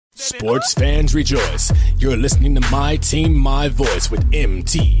Sports fans rejoice. You're listening to My Team, My Voice with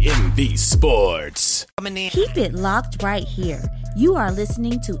MTMV Sports. Keep it locked right here. You are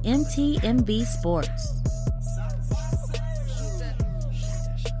listening to MTMV Sports.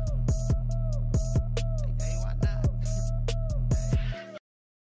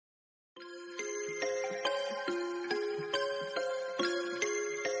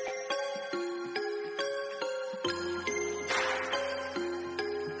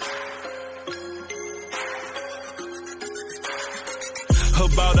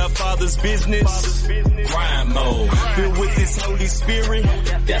 About our Father's business, grind mode, filled with His Holy Spirit,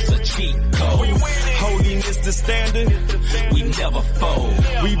 that's a cheat code. Holiness the standard, we never fold.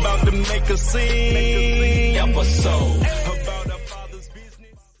 We about to make a scene episode. About our Father's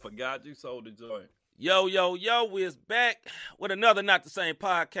business. For God you sold the joint. Yo, we is back with another Not the Same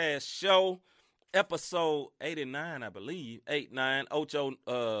podcast show, episode 89, I believe, 89, Ocho,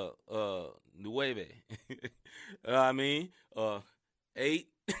 Nueve. I mean, 8,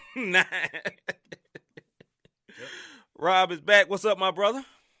 9. Rob is back. What's up, my brother?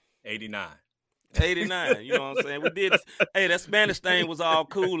 89. 89. You know what I'm saying? We did. Hey, that Spanish thing was all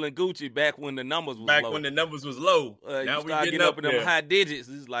cool and Gucci back when the numbers was back low. when the numbers was low. Now we getting up in them high digits.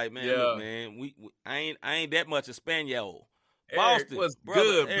 It's like, man, look, man, I ain't that much a Spaniel. Boston, was brother,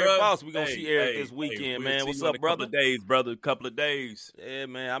 good, Eric bro. Boston, we gonna see Eric this weekend, man. What's up, brother? Couple of days. Yeah,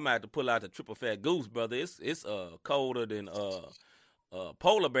 man, I'm gonna have to pull out the triple fat goose, brother. It's colder than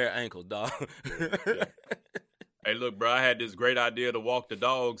polar bear ankles, dog. Yeah. Hey, look, bro, I had this great idea to walk the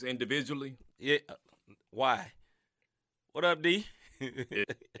dogs individually. Yeah, why? What up, D?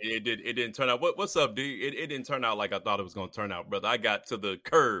 It didn't turn out. What's up, D? It didn't turn out like I thought it was gonna turn out, brother. I got to the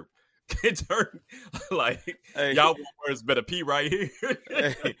curb. It turned like y'all words better pee right here.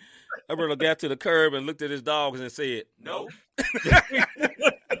 Hey, I brother got to the curb and looked at his dogs and said, "No."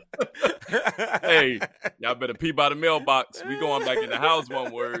 Hey, y'all better pee by the mailbox. We going back in the house.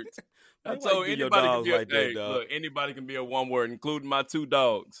 One word. I told anybody can be anybody can be a one word, including my two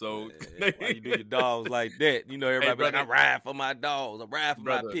dogs. So why you do your dogs like that? You know, everybody be like, I ride for my dogs. I ride for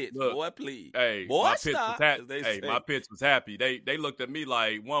my pits. Look, boy, please. Hey, boy, my stop. My pits was happy. They looked at me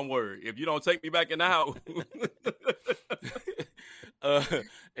like one word. If you don't take me back in the house.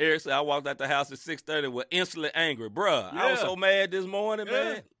 Eric said I walked out the house at 6:30 with instantly angry. Bruh, I was so mad this morning,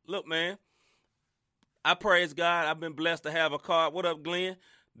 man. Look, man, I praise God. I've been blessed to have a car. What up, Glenn?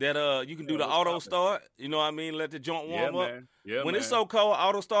 That you can do the auto start. You know what I mean? Let the joint warm up. Man. Yeah, when it's so cold,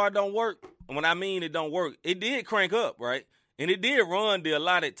 auto start don't work. And when I mean it don't work, it did crank up, right? And it did run the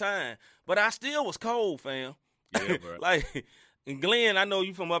allotted time. But I still was cold, fam. Yeah, bro. Like, and Glenn, I know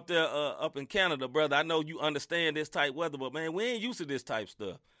you from up there, up in Canada, brother. I know you understand this type weather, but man, we ain't used to this type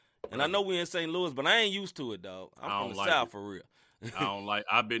stuff. And I know we in St. Louis, but I ain't used to it, dog. I'm from the South for real.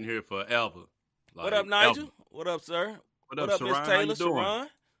 I've been here forever. What up, Nigel? Ever. What up, sir? What up, Miss Taylor? Sharon?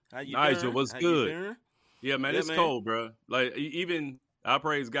 How you Nigel, doing? what's good? Yeah, man, it's cold, bro. Like, even I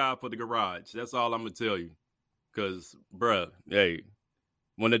praise God for the garage. That's all I'm gonna tell you. Cause, bro, hey,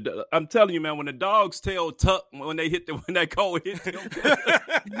 I'm telling you, man, when the dog's tail tuck when that cold hit them,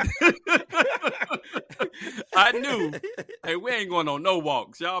 I knew. Hey, we ain't going on no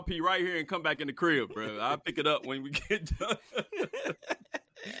walks. Y'all pee right here and come back in the crib, bro. I'll pick it up when we get done.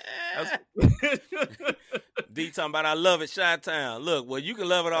 D talking about I love it, Chi-Town. Look, well, you can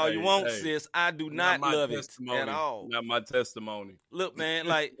love it all you want, sis. I do not love it at all. Not my testimony. Look, man,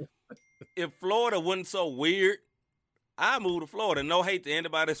 like if Florida wasn't so weird, I moved to Florida. No hate to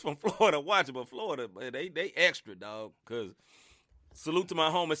anybody that's from Florida watching, but Florida, they extra, dog. Cause salute to my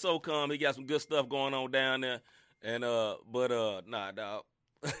homie SoCom. He got some good stuff going on down there. And nah, dog.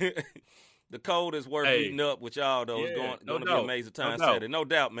 The cold is worth beating up with y'all, though. It's going to be an amazing time Saturday. No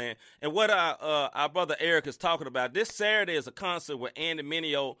doubt, man. And what our brother Eric is talking about, this Saturday is a concert with Andy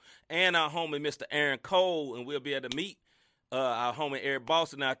Mineo and our homie Mr. Aaron Cole, and we'll be able to meet our homie Eric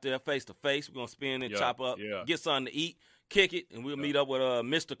Boston out there face-to-face. We're going to spin and chop up, get something to eat, kick it, and we'll meet up with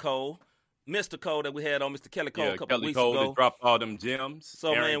Mr. Cole. Mr. Cole that we had on, Mr. Kelly Cole a couple weeks ago. That dropped all them gems.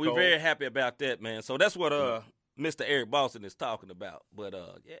 So, Aaron man, we're very happy about that, man. So that's what Mr. Eric Boston is talking about. But,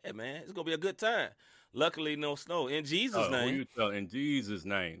 yeah, man, it's going to be a good time. Luckily, no snow. In Jesus' name. In Jesus'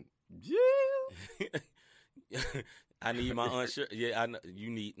 name. Yeah. I need my Aunt Shirley. Yeah, I know you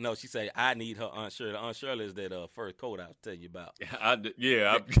need. No, she say I need her Aunt Shirley. Aunt Shirley is that first coat I was telling you about.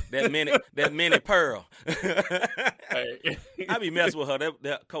 That mini pearl. Hey. I be messing with her.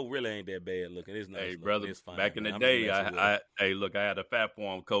 That coat really ain't that bad looking. It's nice. Hey, brother. It's fine, back in the day, I had a Fat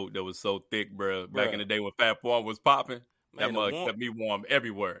Farm coat that was so thick, bro. Back in the day when Fat Farm was popping, that mug kept me warm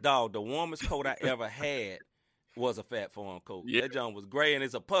everywhere. Dog, the warmest coat I ever had was a fat farm coat. Yeah. That John was gray, and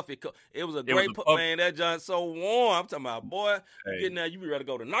it's a puffy coat. It was a great man. That John's so warm. I'm talking about, boy, you getting there, you be ready to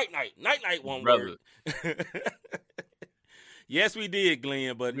go to night, one brother. word. Yes, we did,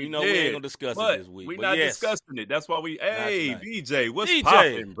 Glenn, but we ain't going to discuss it this week. We're not discussing it. That's why hey, BJ, what's BJ,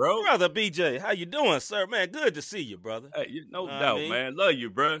 popping, bro? Brother BJ, how you doing, sir? Man, good to see you, brother. Hey, no doubt, man. Love you,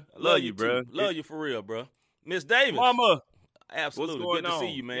 bro. Love you, bro. Love you for real, bro. Miss Davis. Mama. Absolutely. What's going good to on? see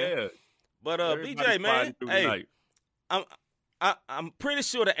you, man. Yeah. But BJ, man, hey, I'm pretty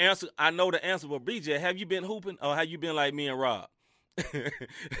sure the answer, I know the answer, but BJ, have you been hooping or have you been like me and Rob?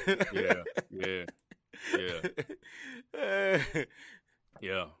 Yeah.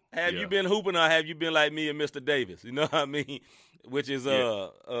 Have you been hooping or have you been like me and Mr. Davis? You know what I mean? Which is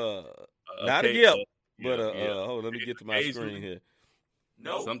not a gift, but hold on, let me get to my screen here.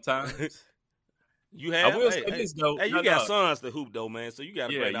 No, sometimes you have. I will say this though. Hey, you got sons to hoop though, man. So you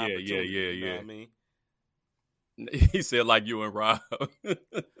got a great opportunity. Yeah. You know what I mean? He said like you and Rob.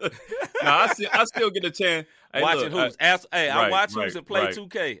 I still get a chance. Hey, watching hoops. I watch hoops and play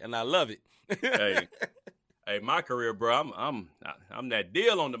 2K, and I love it. Hey, my career, bro. I'm that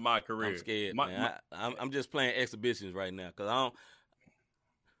deal on my career. I'm scared, man. I'm just playing exhibitions right now because I don't.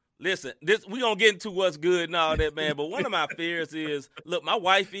 Listen, we gonna get into what's good and all that, man. But one of my fears is, look, my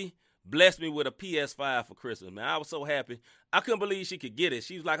wifey blessed me with a PS5 for Christmas, man. I was so happy. I couldn't believe she could get it.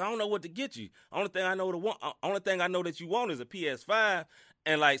 She was like, I don't know what to get you. Only thing I know that you want is a PS5.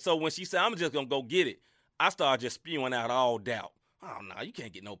 And like, so when she said, I'm just gonna go get it, I started just spewing out all doubt. Oh no, you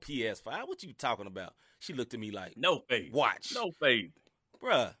can't get no PS5. What you talking about? She looked at me like, no faith. Watch. No faith.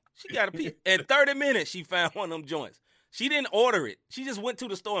 Bruh, she got a PS. In 30 minutes, she found one of them joints. She didn't order it. She just went to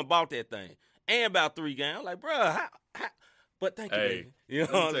the store and bought that thing. And about 3 games. I'm like, bruh, how? But thank you, baby. You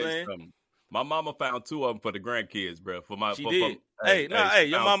know what I'm saying? Something. My mama found 2 of them for the grandkids, bro. She did.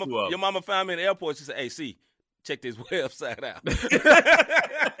 Your mama found me in the airport. She said, hey, see, check this website out.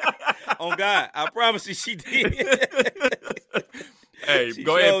 Oh, God, I promise you she did. Hey,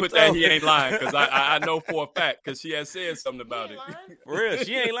 go ahead and put that he ain't lying, because I know for a fact, because she has said something about it. For real,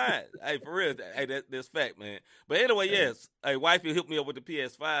 she ain't lying. Hey, for real, hey, that's fact, man. But anyway, yes, hey, wifey hooked me up with the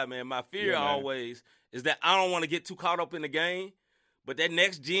PS5, man. My fear always is that I don't want to get too caught up in the game, but that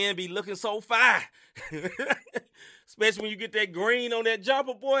next gen be looking so fire. Especially when you get that green on that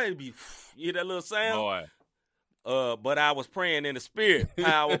jumper, boy, it be, you hear that little sound? Boy. But I was praying in the spirit.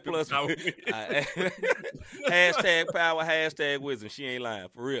 Power plus hashtag power, hashtag wisdom. She ain't lying,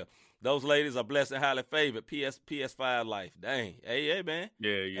 for real. Those ladies are blessed and highly favored. PS5 life. Dang. Hey, man.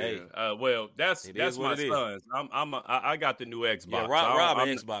 Yeah. Hey. Well, that's my son's. I got the new Xbox. Yeah, Rob an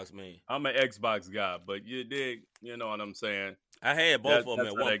Xbox man. I'm an Xbox guy, but you dig, you know what I'm saying? I had both of them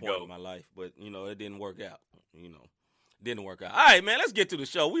at one point in my life, but it didn't work out. Didn't work out. All right, man, let's get to the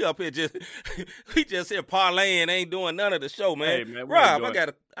show. We up here we just here parlaying, ain't doing none of the show, man. Hey, man, Rob, I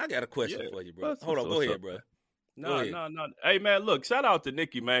got a question for you, bro. Hold on, go ahead, bro. No. Hey, man, look, shout out to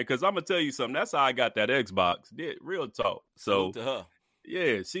Nikki, man, because I'm going to tell you something. That's how I got that Xbox. Real talk. So, to her.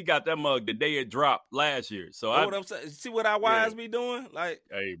 Yeah, she got that mug the day it dropped last year. So what I'm saying? See what our wives be doing? Like,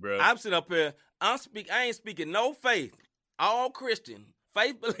 hey, bro. I'm sitting up here. I ain't speaking no faith. All Christian.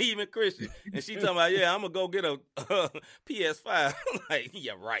 Faith believing Christian. And she talking about, I'm going to go get a PS5. I'm like,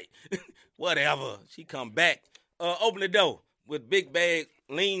 yeah, right. Whatever. She come back. Open the door with big bag,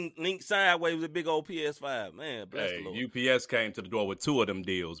 lean sideways with a big old PS5. Man, bless the Lord. UPS came to the door with 2 of them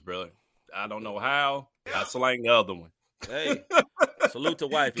deals, brother. I don't know how. I slang the other one. Hey, salute to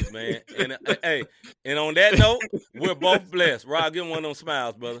wifeys, man. And on that note, we're both blessed. Rob, give him one of them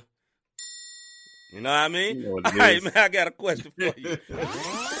smiles, brother. You know what I mean? All right, man, I got a question for you.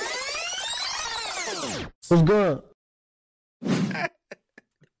 What's good?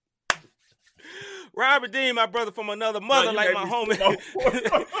 Robert Dean, my brother from another mother, like my homie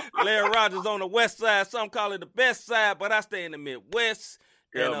Larry Rogers on the west side. Some call it the best side, but I stay in the Midwest.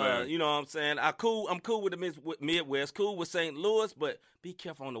 And you know what I'm saying? I'm cool with the Midwest, cool with St. Louis, but be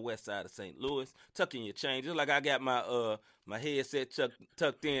careful on the west side of St. Louis. Tuck in your change. Just like I got my headset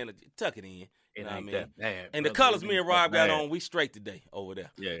tucked in, tuck it in. It ain't that bad. And the colors me and Rob got on, we straight today over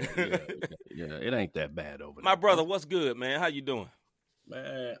there. Yeah. It ain't that bad over there. My brother, what's good, man? How you doing?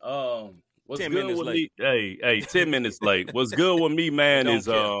 Man, what's 10 good minutes with late. me? Hey, 10 minutes late. What's good with me, man, is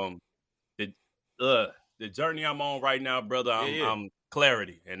the journey I'm on right now, brother. I'm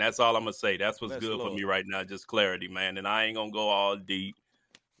clarity, and that's all I'm gonna say. That's what's good for me right now, just clarity, man. And I ain't gonna go all deep.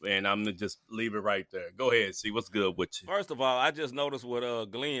 And I'm going to just leave it right there. Go ahead, see what's good with you. First of all, I just noticed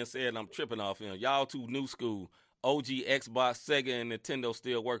what Glenn said, and I'm tripping off him. Y'all too new school. OG, Xbox, Sega, and Nintendo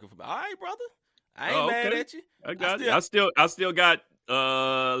still working for me. All right, brother. I ain't mad at you. I got it. I still got,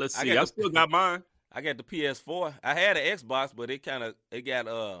 let's see. I still got mine. I got the PS4. I had an Xbox, but it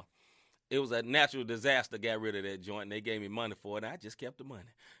was a natural disaster. Got rid of that joint, and they gave me money for it. And I just kept the money.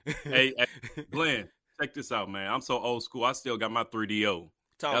 hey, Glenn, check this out, man. I'm so old school. I still got my 3DO.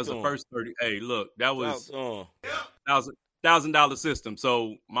 That was the first 30. Hey, look, that was $1,000 system.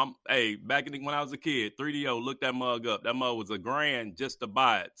 So back when I was a kid, 3DO, look that mug up. That mug was $1,000 just to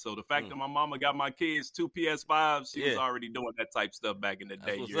buy it. So the fact that my mama got my kids 2 PS5s, she was already doing that type stuff back in the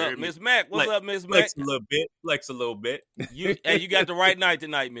day. What's up, Miss Mac? What's up, Miss Mac? Flex a little bit. You got the right night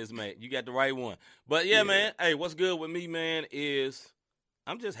tonight, Miss Mac. You got the right one. But yeah, man. Hey, what's good with me, man? Is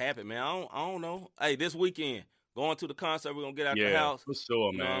I'm just happy, man. I don't know. Hey, this weekend. Going to the concert, we're gonna get out the house. For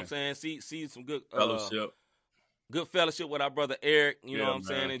sure, man. You know what I'm saying? See some good fellowship. Good fellowship with our brother Eric. You know what I'm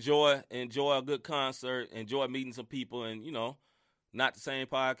saying? Enjoy a good concert. Enjoy meeting some people, and not the same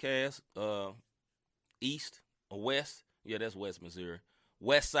podcast. East or West? Yeah, that's West Missouri.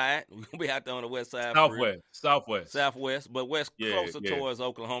 West Side. We're gonna be out there on the West Side. Southwest, but west closer towards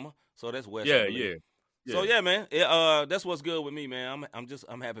Oklahoma. So that's West. Yeah. So yeah, man. That's what's good with me, man. I'm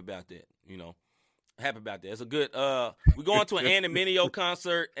happy about that. Happy about that. It's a good. We're going to an Andy Mineo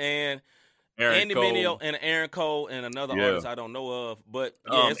concert and Andy Mineo and Aaron Cole and another artist I don't know of, but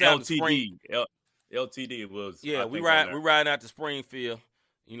it's out in Spring. LTD was. Yeah, we riding out to Springfield.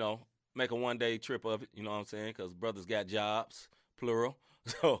 Make a 1-day trip of it. You know what I'm saying? Because brothers got jobs, plural.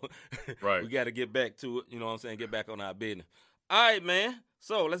 So we got to get back to it. You know what I'm saying? Get back on our business. All right, man.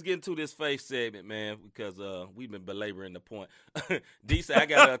 So let's get into this Faith segment, man, because we've been belaboring the point. D said I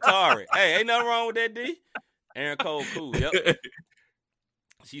got an Atari. Hey, ain't nothing wrong with that, D. Aaron Cole, cool. Yep.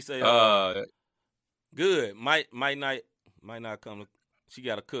 She said, good. Might not come. She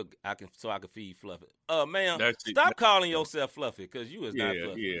got to cook. So I can feed Fluffy. Man, stop calling yourself Fluffy, because you is not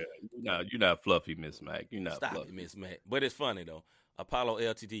Fluffy. Yeah, you're not Fluffy, Miss Mac. You're not Stop Fluffy. it, Miss Mac. But it's funny though. Apollo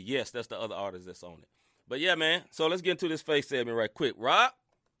LTD. Yes, that's the other artist that's on it. But yeah, man. So let's get into this Faith segment right quick. Rob?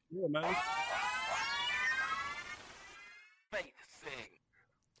 Yeah, man.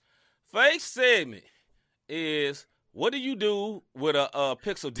 Faith segment is, what do you do with a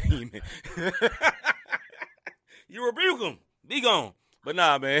pixel demon? You rebuke him. Be gone. But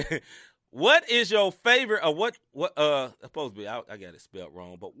nah, man. What is your favorite, supposed to be, I got it spelled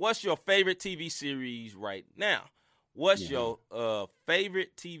wrong, but what's your favorite TV series right now? What's your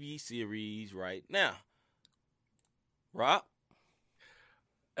favorite TV series right now? Rob?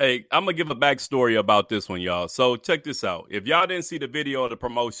 Hey, I'm going to give a backstory about this one, y'all. So check this out. If y'all didn't see the video of the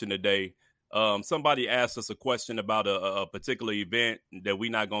promotion today, somebody asked us a question about a particular event that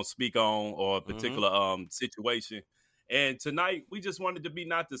we're not going to speak on, or a particular situation. And tonight, we just wanted to be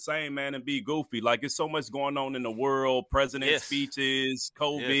not the same, man, and be goofy. Like, it's so much going on in the world. President speeches,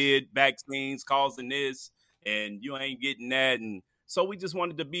 COVID, vaccines causing this, and you ain't getting that. And so we just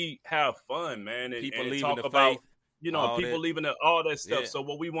wanted to have fun, man, and talk about, people leaving all that stuff. Yeah. So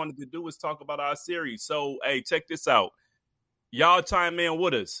what we wanted to do is talk about our series. So, hey, check this out. Y'all chime in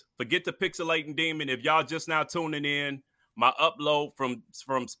with us. Forget the pixelating demon. If y'all just now tuning in, my upload from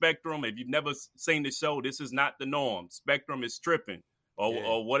Spectrum, if you've never seen the show, this is not the norm. Spectrum is tripping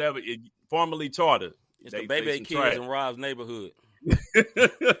or whatever. Formerly Charter. It's the baby kids in Rob's neighborhood.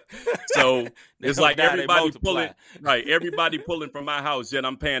 So it's like everybody pulling, right? Everybody pulling from my house, yet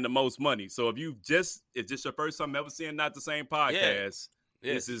I'm paying the most money. So if it's just your first time ever seeing Not the Same podcast,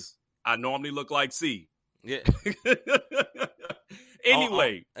 this is, I normally look like C. Yeah.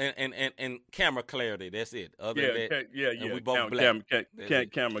 Anyway, and camera clarity. That's it. Other than that, and we both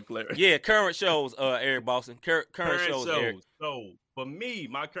camera clarity. Yeah, current shows. Eric Boston. Current shows. Eric. So for me,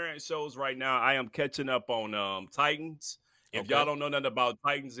 my current shows right now, I am catching up on Titans. If y'all don't know nothing about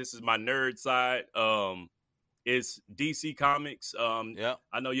Titans, this is my nerd side. It's DC Comics. I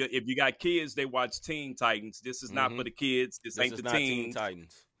know if you got kids, they watch Teen Titans. This is not for the kids. This ain't the teens. Teen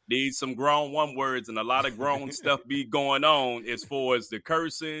Titans. Need some grown one words, and a lot of grown stuff be going on as far as the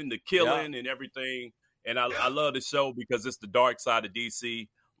cursing, the killing, and everything. And I love the show because it's the dark side of DC.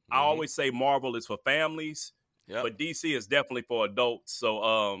 I always say Marvel is for families, but DC is definitely for adults.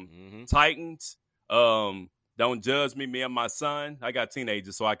 So Titans, don't judge me. Me and my son, I got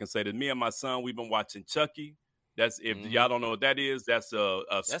teenagers, so I can say that me and my son, we've been watching Chucky. That's if y'all don't know what that is. That's a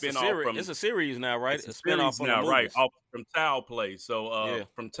spinoff from. It's a series now, right? It's a spinoff now, right? Off from Tao Play. So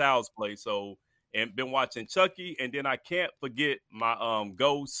from Tao's Play. So and been watching Chucky, and then I can't forget my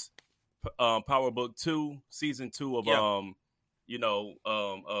Ghost Power Book 2, season 2 of of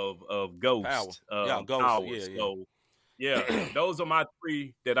Ghost. Ghost. So those are my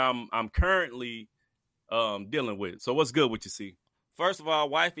 3 that I'm currently dealing with. So what's good with you, C? First of all,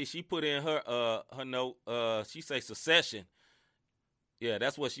 wifey, she put in her note. She say Succession. Yeah,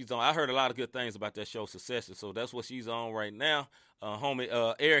 that's what she's on. I heard a lot of good things about that show, Succession. So that's what she's on right now. Homie,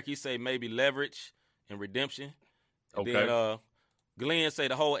 Eric, he say maybe Leverage and Redemption. And Okay. then Glenn say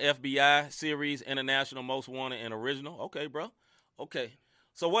the whole FBI series, International, Most Wanted, and Original. Okay, bro. Okay.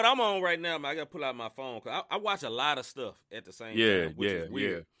 So what I'm on right now, man, I got to pull out my phone because I watch a lot of stuff at the same time, which is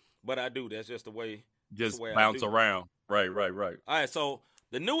weird. But I do. That's just the way. Just the way bounce I do. around. Right. All right, so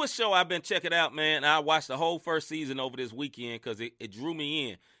the newest show I've been checking out, man, I watched the whole first season over this weekend because it drew me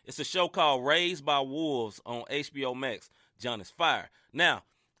in. It's a show called Raised by Wolves on HBO Max. John is fire. Now,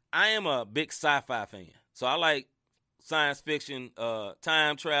 I am a big sci-fi fan, so I like science fiction,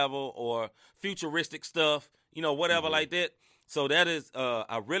 time travel, or futuristic stuff, whatever like that. So that is,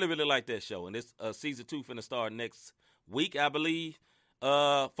 I really, really like that show. And this season 2 finna start next week, I believe.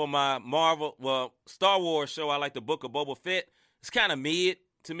 For my Star Wars show, I like the Book of Boba Fett. It's kind of mid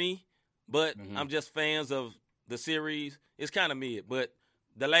to me, but I'm just fans of the series. It's kind of mid, but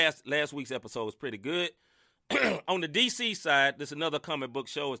the last week's episode was pretty good. On the DC side, there's another comic book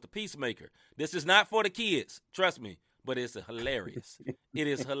show. It's The Peacemaker. This is not for the kids, trust me, but it's hilarious. It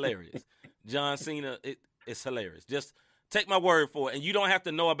is hilarious. John Cena, it's hilarious. Just take my word for it, and you don't have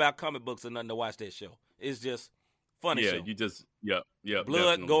to know about comic books or nothing to watch that show. It's just funny show. You just blood,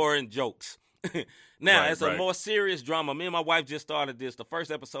 definitely. Gore, and jokes. Now, it's a more serious drama. Me and my wife just started this. The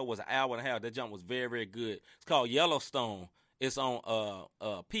first episode was an hour and a half. That jump was very, very good. It's called Yellowstone. It's on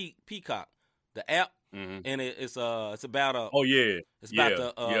Peacock, the app, and it's about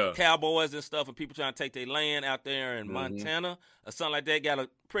the cowboys and stuff, and people trying to take their land out there in Montana or something like that. Got a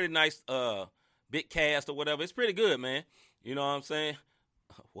pretty nice big cast or whatever. It's pretty good, man. You know what I'm saying?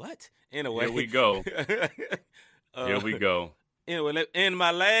 What? Anyway, here we go. Here we go. Anyway, in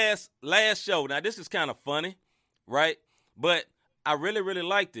my last show, now this is kind of funny, right? But I really, really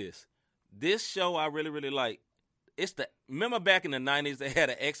like this. This show I really, really like. Remember back in the 90s they had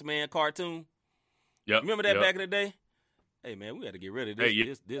an X-Men cartoon? Yep. Remember that back in the day? Hey, man, we got to get rid of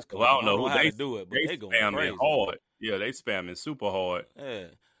this. This well, I don't know how to do it, but they going crazy. Hard. Yeah, they spamming super hard. Yeah.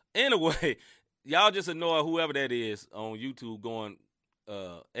 Anyway, y'all just annoy whoever that is on YouTube going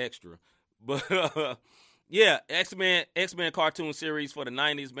extra. But yeah, X-Men cartoon series for the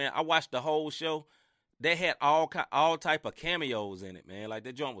 90s, man. I watched the whole show. They had all type of cameos in it, man. Like,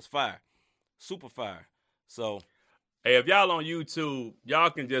 that joint was fire. Super fire. So, hey, if y'all on YouTube,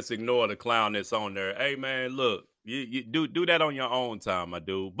 y'all can just ignore the clown that's on there. Hey, man, look, you do that on your own time, my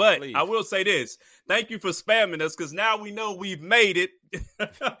dude. But please. I will say this. Thank you for spamming us, because now we know we've made it.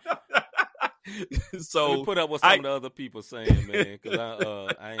 So let me put up what some of the other people saying, man,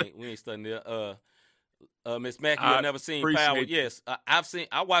 because we ain't studying there. Miss Mackey, you've never seen Power? Yes, I've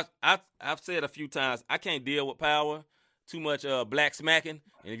said a few times, I can't deal with Power. Too much black smacking,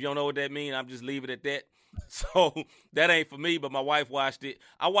 and if you don't know what that means, I'm just leave it at that. So that ain't for me, but my wife watched it.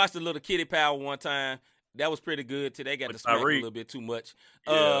 I watched a little Kitty Power one time. That was pretty good. Today got to smack a little bit too much.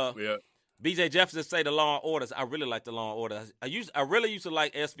 Yeah. BJ Jefferson say the Law and Orders. I really like the Law and Order. I really used to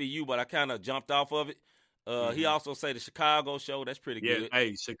like SVU, but I kind of jumped off of it. He also say the Chicago show. That's pretty good.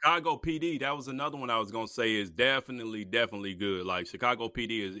 Hey, Chicago PD. That was another one I was gonna say is definitely good. Like Chicago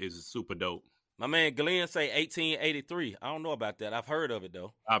PD is super dope. My man Glenn say 1883. I don't know about that. I've heard of it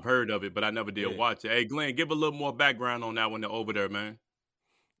though. I've heard of it, but I never did watch it. Hey, Glenn, give a little more background on that one over there, man.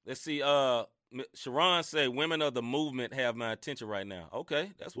 Let's see. Sharon say women of the movement have my attention right now.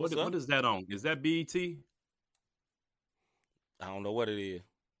 Okay, that's what's up. What is that on? Is that BET? I don't know what it is.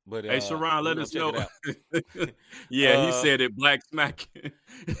 But hey, Sharon, let us know. Yeah, he said it. Black smack.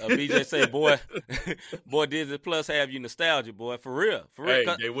 BJ say, boy, Disney Plus have you nostalgia, boy, for real. Hey,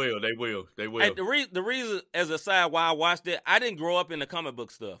 they will. Hey, the reason, as a side, why I watched it, I didn't grow up in the comic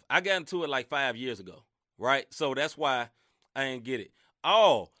book stuff. I got into it like 5 years ago, right? So that's why I didn't get it.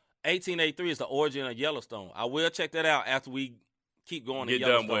 1883 is the origin of Yellowstone. I will check that out after we keep going to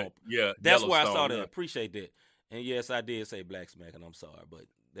Yellowstone. That's where I saw that. Appreciate that. And yes, I did say black smack, and I'm sorry, but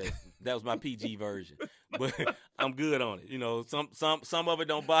that was my PG version. But I'm good on it. You know, some of it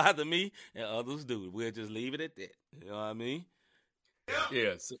don't bother me, and others do. We'll just leave it at that. You know what I mean?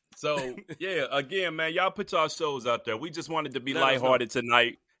 Yeah. So yeah, again, man, y'all put y'all shows out there. We just wanted to be lighthearted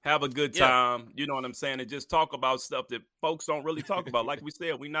tonight. Have a good time. You know what I'm saying? And just talk about stuff that folks don't really talk about. Like we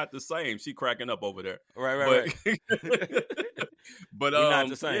said, we're not the same. She cracking up over there. Right. But we're not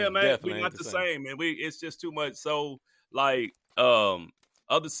the same. Yeah, man, definitely we're not the same, man. It's just too much. So like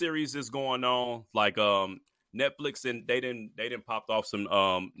other series is going on, like Netflix, and they didn't pop off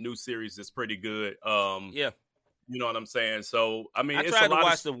some new series that's pretty good. Yeah. You know what I'm saying? So I mean, I tried to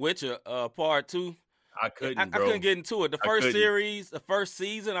watch The Witcher Part 2. I couldn't. I couldn't get into it. The first series, the first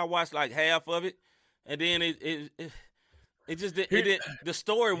season, I watched like half of it, and then It just it didn't. The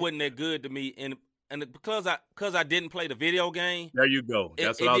story wasn't that good to me, and because I didn't play the video game. There you go.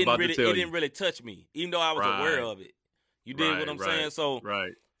 That's what I was about to tell you. It didn't really touch me, even though I was aware of it. You dig what I'm saying? So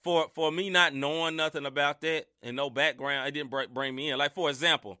for me not knowing nothing about that and no background, it didn't bring me in. Like for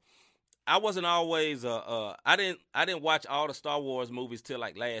example, I wasn't always I didn't watch all the Star Wars movies till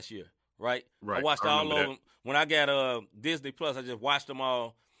like last year, right? I watched all of them when I got Disney Plus. I just watched them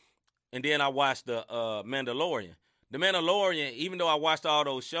all, and then I watched the Mandalorian. The Mandalorian, even though I watched all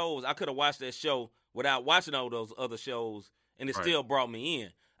those shows, I could have watched that show without watching all those other shows, and it still brought me in.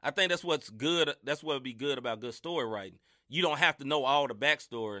 I think that's what's good. That's what would be good about good story writing. You don't have to know all the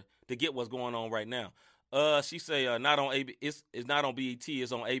backstory to get what's going on right now. She say not on it's not on BET,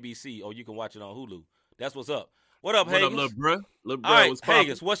 it's on ABC, or you can watch it on Hulu. That's what's up. What up, Haggis? What up, little bruh? All right,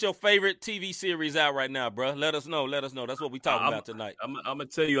 Haggis, what's your favorite TV series out right now, bruh? Let us know. That's what we talking about tonight. I'm gonna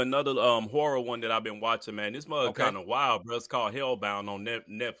tell you another horror one that I've been watching, man. This mug kind of wild, bro. It's called Hellbound on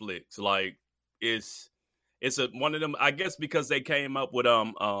Netflix. Like it's one of them. I guess because they came up with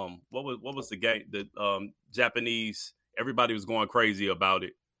what was the game? The Japanese. Everybody was going crazy about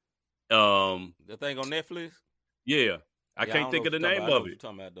it. The thing on Netflix. Yeah, I can't think of the name of it.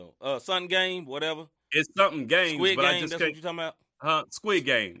 Talking about though, Sun Game, whatever. It's something Games. Squid but Game. I just that's what you talking about. Squid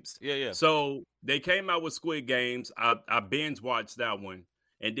Games. Yeah. So they came out with Squid Games. I binge watched that one,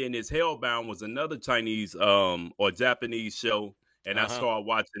 and then this Hellbound was another Chinese or Japanese show, and I started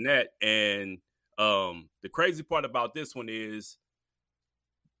watching that. And the crazy part about this one is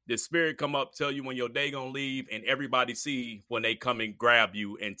the spirit come up, tell you when your day gonna leave, and everybody see when they come and grab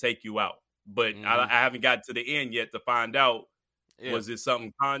you and take you out. But I haven't got to the end yet to find out. Yeah. Was it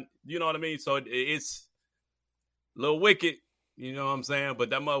something, you know what I mean? So it's a little wicked, you know what I'm saying? But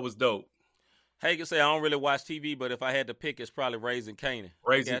that mug was dope. Hagen say, I don't really watch TV, but if I had to pick, it's probably Raising Kanan.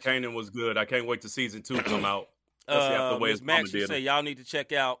 Raising Kanan was good. I can't wait to season 2 come out. Ms. Max, you say y'all need to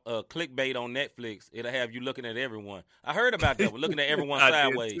check out Clickbait on Netflix. It'll have you looking at everyone. I heard about that one, looking at everyone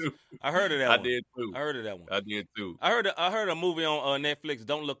sideways. I heard of that one. I did too. I heard of that one. I did too. I heard a movie on Netflix,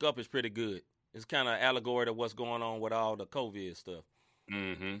 Don't Look Up, is pretty good. It's kind of allegory to what's going on with all the COVID stuff.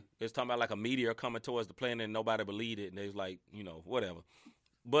 Mm-hmm. It's talking about like a meteor coming towards the planet and nobody believed it. And it's like, whatever.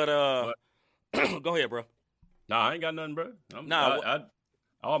 But go ahead, bro. Nah, I ain't got nothing, bro.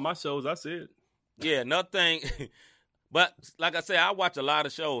 All my shows, I said. Yeah, nothing. But like I said, I watch a lot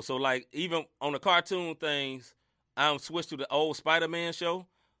of shows. So like even on the cartoon things, I'm switched to the old Spider-Man show.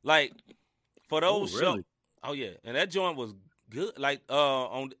 Like for those shows. Oh yeah, and that joint was good. Like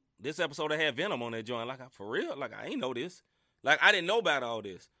on this episode, I had Venom on that joint. Like for real, like I ain't know this. Like I didn't know about all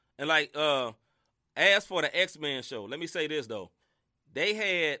this. And like as for the X-Men show, let me say this though, they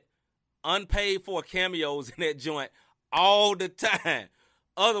had unpaid for cameos in that joint all the time.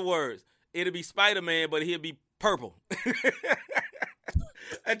 Other words, it'd be Spider-Man, but he'd be purple.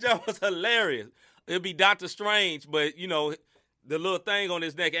 That joke was hilarious. It'd be Doctor Strange, but the little thing on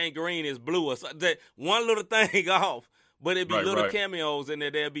his neck ain't green, it's blue or something. That one little thing off, but it'd be little cameos in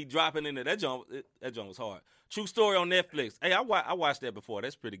there. They'd be dropping in there. That joke was hard. True Story on Netflix. Hey, I watched that before.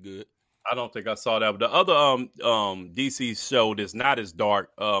 That's pretty good. I don't think I saw that. But the other DC show that's not as dark.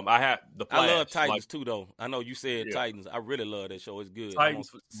 I have The Flash. I love Titans too, though. I know you said Titans. I really love that show. It's good.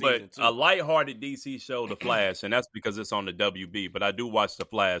 Titans, but a lighthearted DC show, The Flash, and that's because it's on the WB. But I do watch The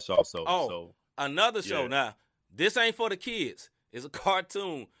Flash also. Oh, another show. Now, this ain't for the kids. It's a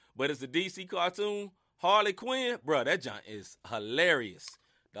cartoon, but it's a DC cartoon. Harley Quinn, bro, that joint is hilarious.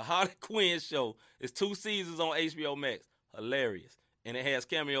 The Harley Quinn show is 2 seasons on HBO Max. Hilarious. And it has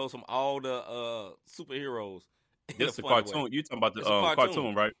cameos from all the superheroes. This is a cartoon. You talking about the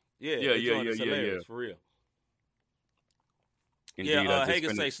cartoon, right? Yeah. For real. Indeed,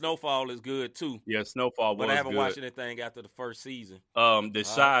 Hagen say Snowfall is good too. Yeah, Snowfall was good. But I haven't watched anything after the first season.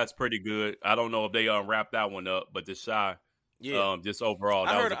 The Chi is pretty good. I don't know if they wrapped that one up, but the Chi, just overall,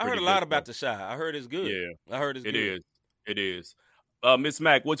 I heard a lot about the Chi. I heard it's good. Yeah, I heard it's good. It is. Miss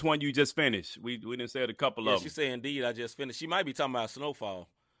Mac, which one you just finished? We didn't say a couple of them. She said, indeed, I just finished. She might be talking about Snowfall.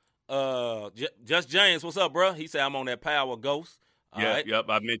 Just James, what's up, bro? He said, I'm on that Power Ghost. Yep.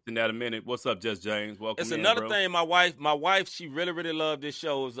 I mentioned that a minute. What's up, Just James? Welcome. It's another thing. My wife, she really, really loved this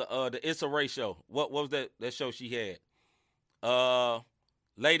show. It was the Issa Rae show. What was that show she had?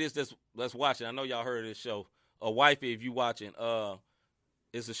 Ladies that's watching, I know y'all heard of this show. Wifey, if you watching,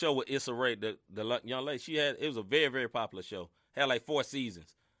 it's a show with Issa Rae, the young lady. It was a very, very popular show. Had like 4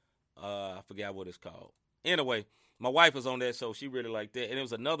 seasons. I forgot what it's called. Anyway, my wife was on that show. She really liked that. And it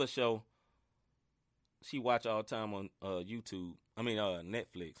was another show she watch all the time on YouTube. I mean,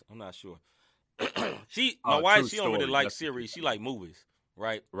 Netflix. I'm not sure. My wife, she don't really like series. She like movies,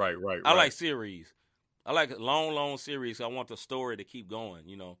 right? Right. I like series. I like a long series. I want the story to keep going,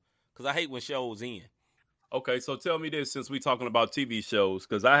 because I hate when shows end. Okay, so tell me this, since we're talking about TV shows,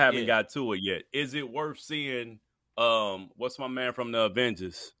 because I haven't got to it yet. Is it worth seeing, what's my man from the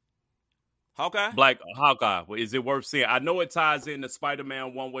Avengers? Hawkeye? Black Hawkeye. Is it worth seeing? I know it ties into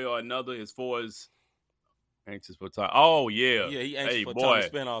Spider-Man one way or another as far as anxious for time. Oh, yeah. Yeah, he anxious for time to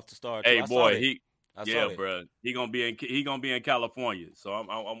spin off to start. Hey, boy, bro. He gonna be in California, so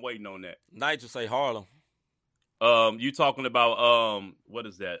I'm waiting on that. Nigel say Harlem. You talking about what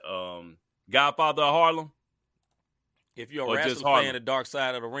is that? Godfather of Harlem? If you're a wrestling fan of Dark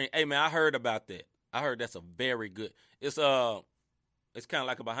Side of the Ring, hey man, I heard about that. I heard that's a very good. It's kind of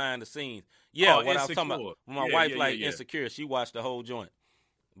like a behind the scenes. Yeah, what I was talking about. When my wife Insecure, she watched the whole joint.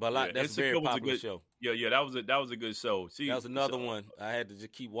 But that's a very popular show. Yeah, that was a good show. That was another one. I had to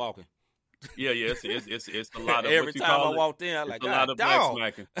just keep walking. Yeah, it's a lot of every time I walked in, I like, a lot of black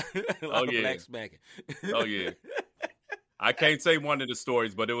smacking. Black smacking. Oh yeah. I can't say one of the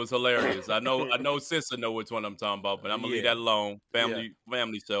stories, but it was hilarious. I know Sister know which one I'm talking about, but I'm gonna leave that alone. Family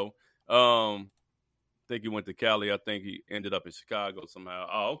show. I think he went to Cali. I think he ended up in Chicago somehow.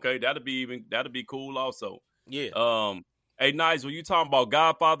 Oh, okay, that'll be cool also. Yeah. Hey, Nigel, you talking about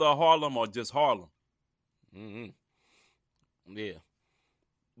Godfather of Harlem or just Harlem? Mm-hmm. Yeah.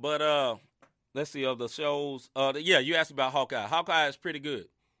 But let's see of the shows. You asked about Hawkeye. Hawkeye is pretty good.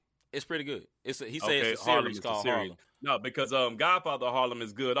 It's pretty good. He said it's a series called Harlem. No, because Godfather of Harlem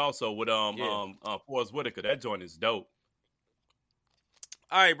is good also with Forrest Whitaker. That joint is dope.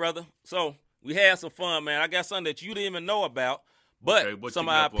 All right, brother. So we had some fun, man. I got something that you didn't even know about, but some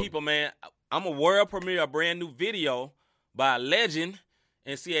of our people, man. I'm a world premiere, a brand new video by a legend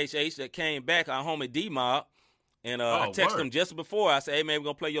in CHH that came back, our homie D-Mob. And I texted him just before. I said, hey, man, we're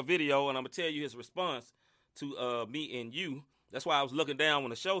going to play your video, and I'm going to tell you his response to me and you. That's why I was looking down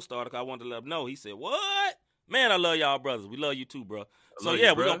when the show started, because I wanted to let him know. He said, what? Man, I love y'all brothers. We love you too, bro. So,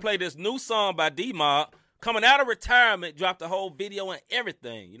 we're going to play this new song by D-Mob. Coming out of retirement, dropped the whole video and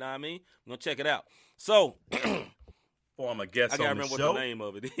everything. You know what I mean? We're going to check it out. So, I'm a guest I got to remember what the name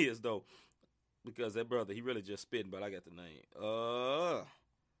of it is, though, because that brother, he really just spitting, but I got the name.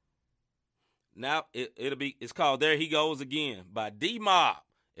 Now it's called There He Goes Again by D-Mob.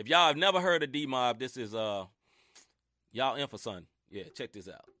 If y'all have never heard of D-Mob, this is y'all in for something. Yeah, check this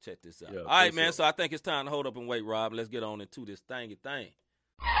out. Yeah, all right, man. So I think it's time to hold up and wait, Rob. Let's get on into this thingy thing.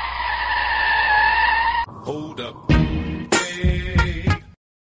 Hold up. Hey.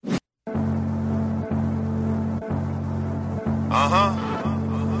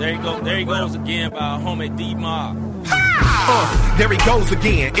 There he goes again by our homie D-Mob. There he goes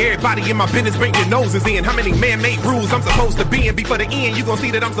again. Everybody in my business, bring your noses in. How many man-made rules I'm supposed to be in? Before the end, you gon'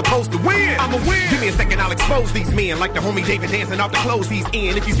 see that I'm supposed to win. I'ma win. Give me a second, I'll expose these men. Like the homie David dancing off the clothes he's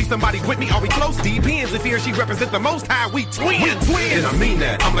in. If you see somebody with me, are we close? Depends. If he or she represent the most high, we twins. And I mean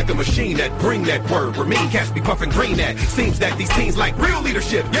that. I'm like a machine that bring that word. Where mean cats be puffing green at. Seems that these teens like real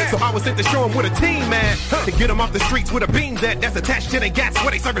leadership. So I was sent to show them what a team, man. To get them off the streets with a beams at. That's attached to their gats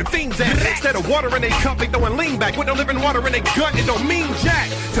where they serving fiends at. Instead of water in their cup, they throwing lean back. With no living water in their gut, it don't mean jack.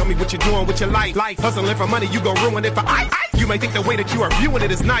 Tell me what you're doing with your life. Hustling for money, you gon' ruin it for ice. You may think the way that you are viewing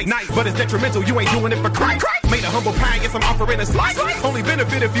it is nice, but it's detrimental. You ain't doing it for Christ. Made a humble pie, yes, I'm offering a slice. Only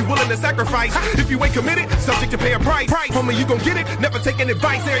benefit if you willing to sacrifice. If you ain't committed, subject to pay a price. Homie, you gon' get it. Never taking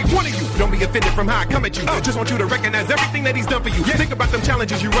advice, every one of you. Don't be offended from how I come at you. Just want you to recognize everything that he's done for you. Think about them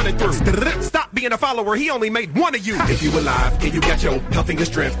challenges you running through. Stop being a follower. He only made one of you. If you alive and you got your health and your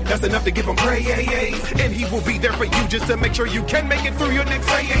strength, that's enough to give him praise. And he will be there for you just to make sure you can make it through your next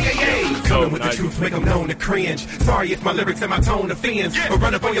phase. Coming with the truth, make them known to cringe. Sorry if my lyrics and my tone offends. But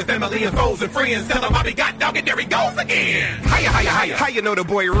run up on your family and foes and friends. Tell them I be got dog and there he goes again. Higher. How you know the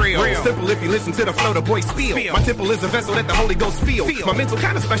boy real? Simple if you listen to the flow, the boy spill. My temple is a vessel that the Holy Ghost feel. My mental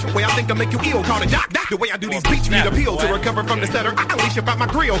kind of special way I think I make you ill. Call the doc. The way I do these beats, you need a pill to recover from the stutter. I unleash about my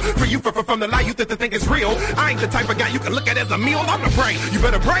grill. For you, from the lie, you think it's real. I ain't the type of guy you can look at as a meal. I'm the prey. You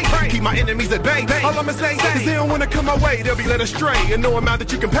better pray. Keep my enemies at bay. All I'ma say is they don't wanna come my way. They'll be led astray. And no amount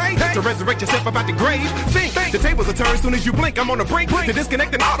that you can pay to resurrect yourself about the grave. Think the tables will turn as soon as you blink. I'm on the brink. The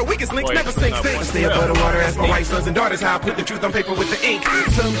disconnect and all the weakest links never sink. Stay above the water as my white sons and daughters. How I put the truth on paper with the ink.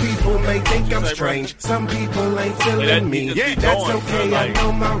 Some people may think I'm strange. Some people ain't feeling me. That's okay. I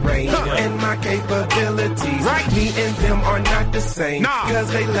know my range and my capabilities. Me and them are not the same.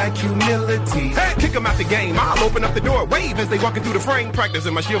 Cause they lack humility. Kick them out the game. I'll open up the door. Wave as they walking through the frame.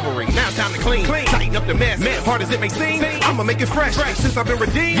 Practicing my chivalry. Now it's time to clean. Tighten up the mess. Hard as it may seem, I'ma make it fresh. Since I've been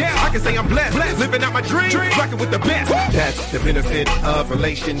redeemed, I can say I'm blessed. Living out my dream, rocking with the best. That's the benefit of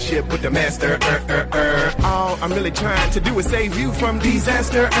relationship with the master. All I'm really trying to do is save you from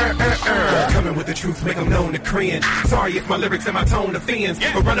disaster. Coming with the truth, make them known to cringe. Sorry if my lyrics and my tone offends,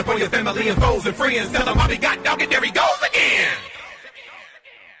 but run up on your family and foes and friends. Tell them I be got dog and there he goes again.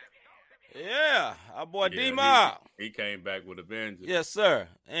 Yeah, our boy D-Mob. He came back with a vengeance. Yes, sir.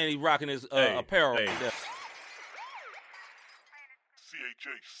 And he rocking his apparel. Hey. Yeah.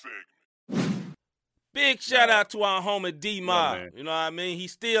 CHA segment. Big shout out to our homie D-Mob. Yeah, you know what I mean? He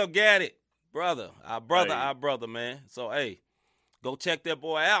still got it. Brother, our brother, man. So, hey, go check that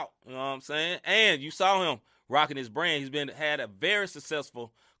boy out. You know what I'm saying? And you saw him rocking his brand. He's had a very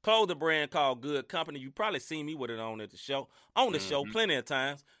successful clothing brand called Good Company. You probably seen me with it on at the show. On the show plenty of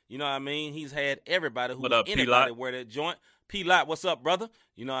times. You know what I mean? He's had everybody who's anybody wear that joint. P-Lot, what's up, brother?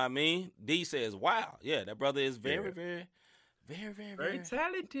 You know what I mean? D says, wow. Yeah, that brother is very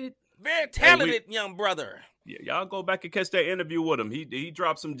talented. Very talented young brother. Yeah, y'all go back and catch that interview with him. He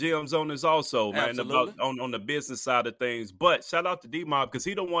dropped some gems on this also, man, Absolutely. about on the business side of things. But shout out to D-Mob because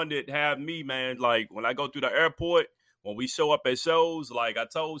he the one that have me, man. Like when I go through the airport, when we show up at shows, like I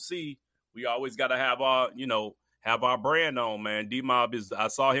told C, we always got to have our brand on, man. D-Mob I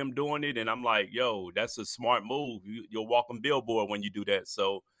saw him doing it, and I'm like, yo, that's a smart move. You'll walk on billboard when you do that.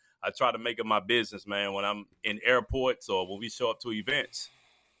 So I try to make it my business, man, when I'm in airports or when we show up to events.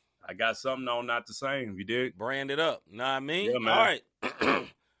 I got something on, not the same. You dig? Brand it up. Know what I mean? Yeah, man. All right.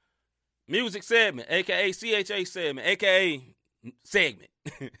 Music segment, a.k.a. CHA segment, a.k.a. segment.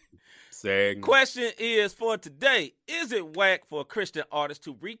 Question is for today, is it whack for a Christian artist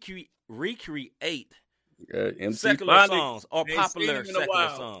to recreate secular songs or popular secular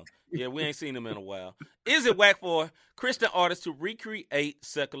songs? Yeah, we ain't seen them in a while. Is it whack for Christian artists to recreate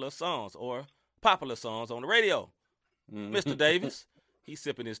secular songs or popular songs on the radio? Mr. Davis, he's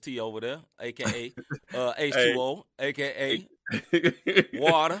sipping his tea over there, a.k.a. H2O, a.k.a.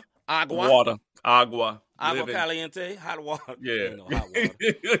 water, agua. Agua Agua caliente, hot water. Yeah. Hot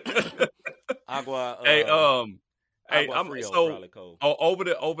water. Agua. I'm Frio, so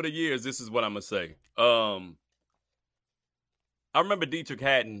over the years. This is what I'm gonna say. I remember Dietrich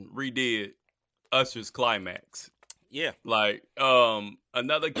Haddon redid Usher's Climax. Yeah, like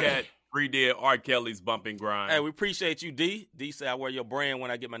another cat redid R. Kelly's Bump and Grind. Hey, we appreciate you, D. D said I wear your brand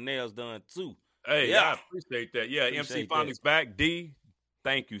when I get my nails done too. Hey, yeah, I appreciate that. Yeah, MC Phonics back. D,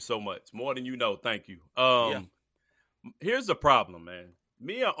 thank you so much. More than you know. Thank you. Here's the problem, man.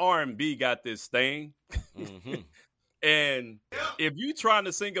 Me and R&B got this thing. And if you trying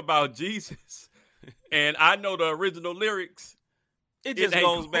to sing about Jesus and I know the original lyrics, it just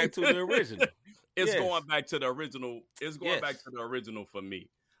goes back to the original. It's going back to the original. It's going back to the original for me.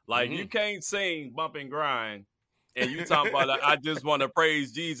 Like you can't sing Bump and Grind and you talking about I just want to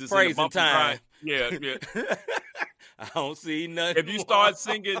praise Jesus. Praise Bump time. And yeah. I don't see nothing. If you start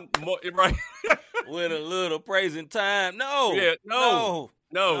singing more, right with a little praising time, no.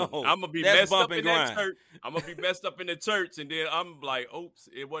 I'm gonna be messed up in that grind. church. I'm gonna be messed up in the church, and then I'm like, "Oops,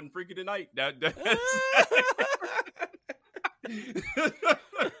 it wasn't Freaky Tonight." That's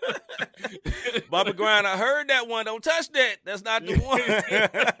Bump and Grind. I heard that one. Don't touch that. That's not the one.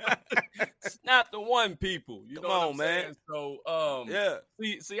 It's not the one, people. You Come know what on, I'm man. saying? So,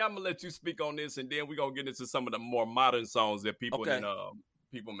 See, I'm gonna let you speak on this, and then we're gonna get into some of the more modern songs that people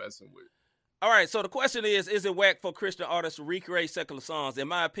people messing with. All right, so the question is it whack for Christian artists to recreate secular songs? In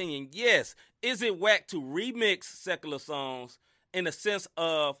my opinion, yes. Is it whack to remix secular songs in the sense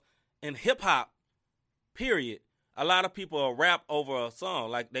of, in hip-hop, period, a lot of people rap over a song,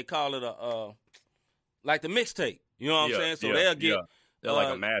 like they call it like the mixtape. You know what I'm saying? So they'll get They're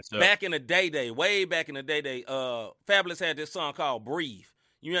like a mashup. Back in the day, way back in the day, Fabulous had this song called Breathe.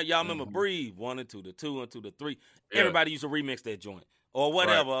 Y'all remember Breathe, 1 and 2, the 2 and 2, the 3. Yeah. Everybody used to remix that joint. Or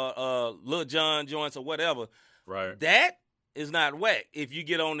whatever, Lil Jon joints or whatever. Right. That is not whack. If you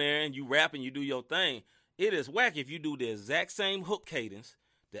get on there and you rap and you do your thing, it is whack if you do the exact same hook cadence,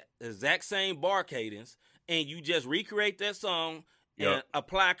 the exact same bar cadence, and you just recreate that song and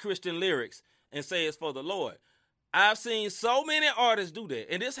apply Christian lyrics and say it's for the Lord. I've seen so many artists do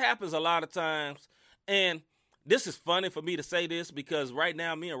that, and this happens a lot of times. And this is funny for me to say this because right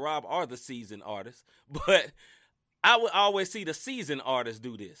now me and Rob are the seasoned artists, but I would always see the seasoned artists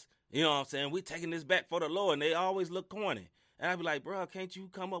do this. You know what I'm saying? We taking this back for the Lord, and they always look corny. And I'd be like, bro, can't you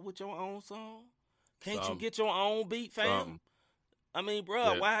come up with your own song? Can't you get your own beat, fam? I mean,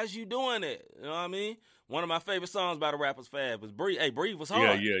 bro, why is you doing it? You know what I mean? One of my favorite songs by the rappers Fab was Breathe. Hey, Breathe was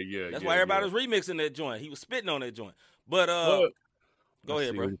hard. Yeah. That's why everybody was remixing that joint. He was spitting on that joint. But go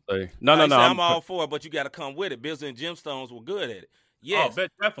ahead, bro. No. I'm all for it, but you got to come with it. Bills and Gemstones were good at it. Yes. Oh,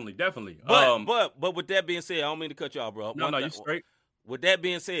 definitely. But with that being said, I don't mean to cut you off, bro. No, you straight. with that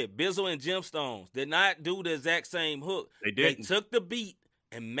being said, Bizzle and Gemstones did not do the exact same hook. They didn't. They took the beat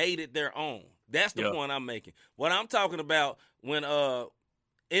and made it their own. That's the point I'm making. What I'm talking about when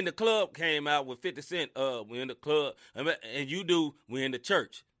In the Club came out with 50 Cent, we're in the club, and you do, we're in the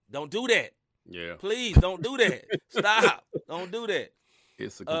church. Don't do that. Yeah. Please don't do that. Stop. Don't do that.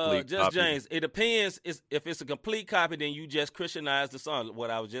 It's a complete Just copy. James, it depends. If it's a complete copy, then you just Christianize the song,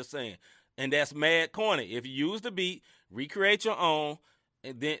 what I was just saying. And that's mad corny. If you use the beat, recreate your own,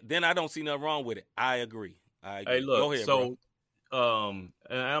 and then I don't see nothing wrong with it. I agree. Hey, look, go ahead, so bro.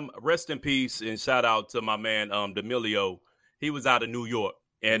 I'm rest in peace and shout out to my man D'Amelio. He was out of New York.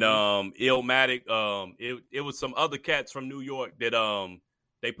 And Illmatic, it was some other cats from New York that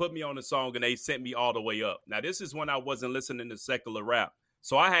they put me on the song and they sent me all the way up. Now this is when I wasn't listening to secular rap,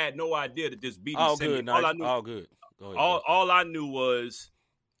 so I had no idea that this beat he sent me. All good. Go ahead, all I knew was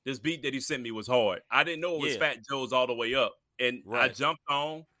this beat that he sent me was hard. I didn't know it was Fat Joe's all the way up, and I jumped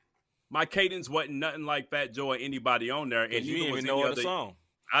on. My cadence wasn't nothing like Fat Joe or anybody on there, and you didn't even know the song.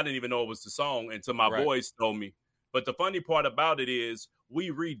 I didn't even know it was the song until my boys told me. But the funny part about it is we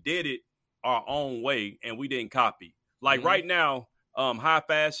redid it our own way and we didn't copy. Like right now, High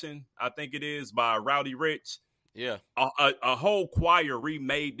Fashion, I think it is, by Rowdy Rich. Yeah. A whole choir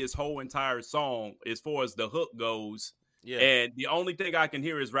remade this whole entire song as far as the hook goes. Yeah. And the only thing I can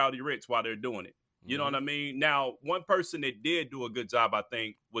hear is Rowdy Rich while they're doing it. You know what I mean? Now, one person that did do a good job, I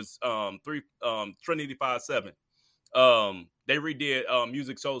think, was Trinity 5-7. They redid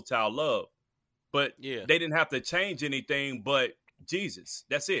Music Soul Child Love. But they didn't have to change anything but Jesus.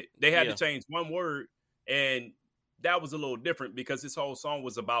 That's it. They had to change one word, and that was a little different because this whole song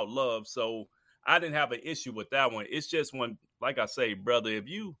was about love. So I didn't have an issue with that one. It's just when, like I say, brother, if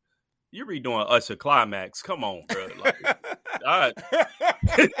you're redoing Usher Climax, come on, bro. Like, all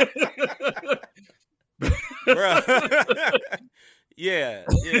right. Yeah,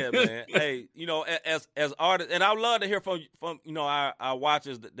 man. Hey, as artists, and I would love to hear from our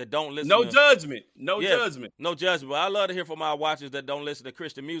watchers that don't listen. No judgment. No judgment. But I love to hear from our watchers that don't listen to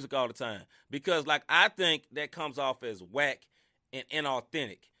Christian music all the time because, like, I think that comes off as whack and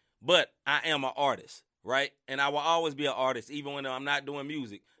inauthentic. But I am an artist, right? And I will always be an artist, even when I'm not doing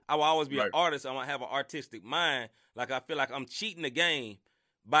music. I will always be an artist. I'm gonna have an artistic mind. Like, I feel like I'm cheating the game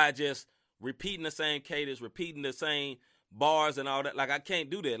by just repeating the same cadence, repeating the same bars and all that. Like, I can't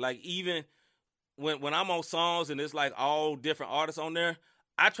do that. Like, even when I'm on songs and it's like all different artists on there,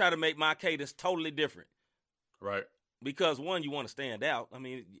 I try to make my cadence totally different. Right. Because one, you want to stand out. I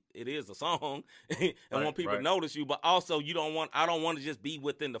mean, it is a song and want people to notice you, but also I don't want to just be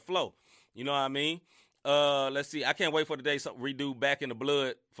within the flow. You know what I mean? Let's see. I can't wait for the day something redo Back in the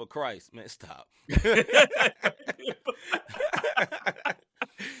Blood for Christ. Man, stop.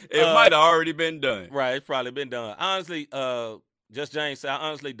 It might have already been done. Right, it's probably been done. Honestly, Just James said, I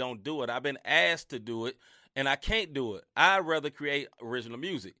honestly don't do it. I've been asked to do it, and I can't do it. I'd rather create original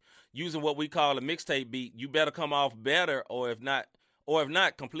music. Using what we call a mixtape beat, you better come off better, or if not,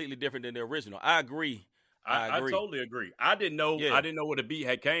 completely different than the original. I agree. I totally agree. I didn't know where the beat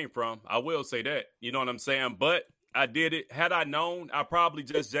had came from. I will say that. You know what I'm saying? But I did it. Had I known, I probably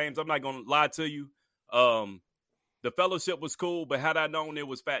just, James, I'm not going to lie to you. The fellowship was cool, but had I known it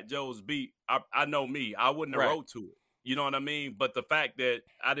was Fat Joe's beat, I know me. I wouldn't have wrote to it. You know what I mean? But the fact that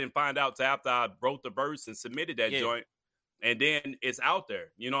I didn't find out till after I wrote the verse and submitted that joint, and then it's out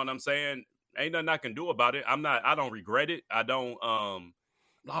there. You know what I'm saying? Ain't nothing I can do about it. I don't regret it. I don't,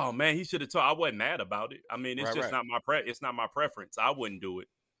 oh man, he should have told. I wasn't mad about it. I mean, it's not my preference. I wouldn't do it.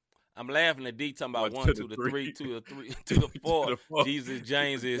 I'm laughing at D talking about 1 to the 3 to the 3 to the 4. Jesus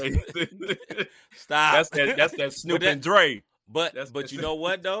James is stop. That's that Snoop and Dre. But you know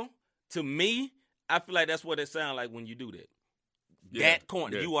what though? To me, I feel like that's what it sounds like when you do that. That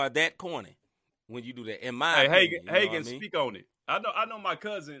corny. Yeah. You are that corny when you do that. In my opinion, Hagen, speak on it. I know my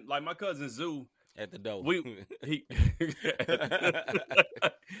cousin, like my cousin Zoo at the door.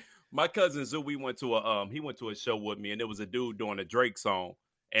 My cousin Zoo, he went to a show with me, and there was a dude doing a Drake song.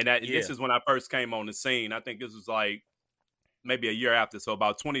 And this is when I first came on the scene. I think this was like maybe a year after. So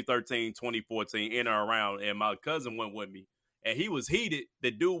about 2013, 2014, in or around. And my cousin went with me. And he was heated. The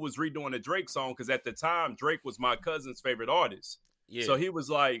dude was redoing a Drake song because at the time, Drake was my cousin's favorite artist. Yeah. So he was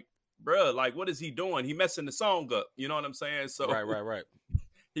like, bruh, like, what is he doing? He messing the song up. You know what I'm saying? So Right.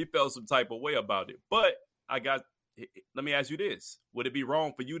 He felt some type of way about it. But let me ask you this. Would it be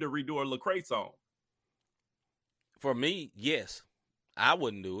wrong for you to redo a Lecrae song? For me, yes. I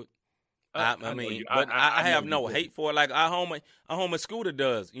wouldn't do it. I have no hate for it. Like our homie Scooter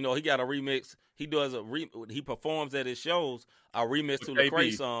does. You know, he got a remix. He does he performs at his shows a remix to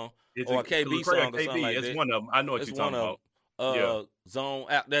Lecrae song or a KB song or something like that. It's one of them. I know what you're talking Zone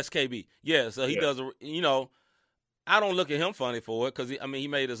app. That's KB. Yeah, so he does. I don't look at him funny for it because he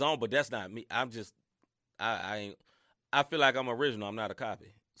made his own, but that's not me. I'm just I feel like I'm original. I'm not a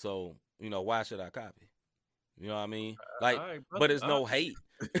copy. So why should I copy? You know what I mean? Like, right, but it's no hate.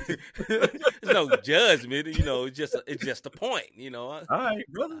 There's no judgment. It's just a point. All right,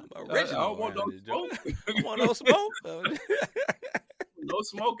 brother. I'm original. I don't want no smoke. I want no smoke. No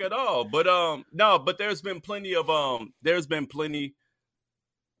smoke at all. But no. But there's been plenty of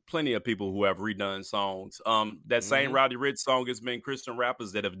plenty of people who have redone songs. That same Roddy Ricch song has been Christian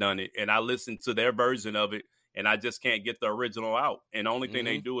rappers that have done it, and I listened to their version of it. And I just can't get the original out. And the only thing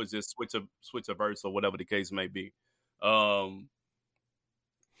they do is just switch a verse or whatever the case may be. To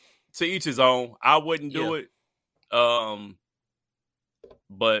each his own. I wouldn't do it.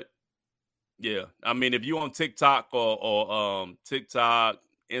 But yeah, I mean, if you on TikTok or TikTok,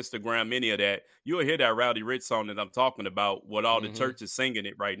 Instagram, any of that, you'll hear that Roddy Ricch song that I'm talking about with all the churches singing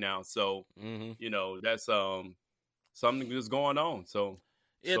it right now. So, that's something that's going on. So.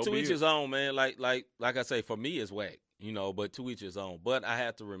 Yeah, to each his own, man. Like I say, for me, it's whack, but to each his own. But I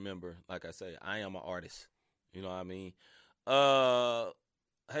have to remember, like I say, I am an artist. You know what I mean?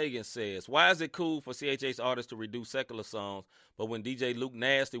 Hagen says, why is it cool for CHH artists to redo secular songs, but when DJ Luke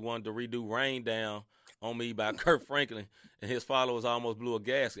Nasty wanted to redo Rain Down on Me by Kirk Franklin and his followers almost blew a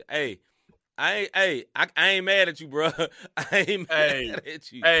gasket? Hey, I ain't mad at you, bro. I ain't mad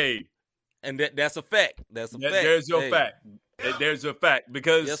at you. Hey. And that's a fact. That's a fact. There's your fact. There's your fact,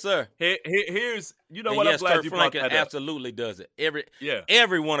 because yes, sir. Here's what I'm glad Kirk you Franklin brought that up. Absolutely does it.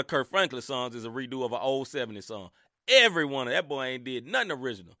 Every one of Kirk Franklin's songs is a redo of an old 70s song. Every one of that boy ain't did nothing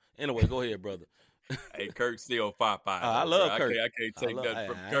original. Anyway, go ahead, brother. Hey, Kirk's still 5'5". I love Kirk. I can't take that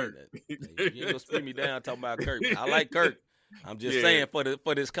from Kirk. You gonna spin me down talking about Kirk? I like Kirk. I'm just saying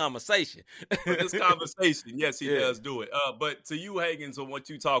for this conversation. For this conversation, yes, he does do it. But to you, Hagens, on what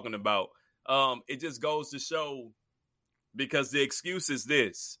you talking about, it just goes to show. Because the excuse is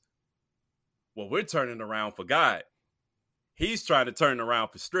this. Well, we're turning around for God. He's trying to turn around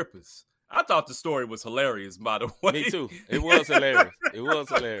for strippers. I thought the story was hilarious, by the way. Me too. It was hilarious.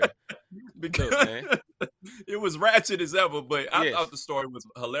 Because it was ratchet as ever, but I thought the story was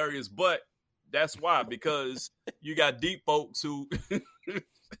hilarious. But that's why, because you got deep folks who...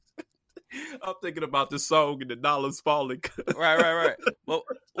 I'm thinking about the song and the dollars falling. Right. Well,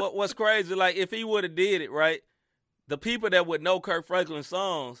 what's crazy, like, if he would have did it, right, the people that would know Kirk Franklin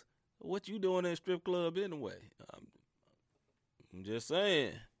songs, what you doing in a strip club anyway? I'm just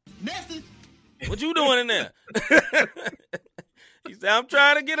saying. Message. What you doing in there? He said, I'm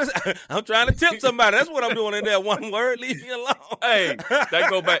trying to tip somebody. That's what I'm doing in there. One word, leave me alone. Hey, that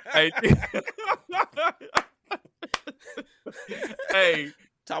go back. Hey. Hey.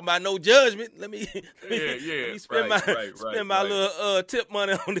 Talking about no judgment. Let me spend my little tip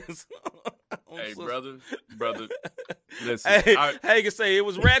money on this. Hey, brother, listen. Hey, Hagen say it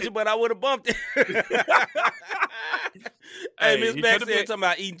was ratchet, but I would have bumped it. Hey, Miss Mac said talking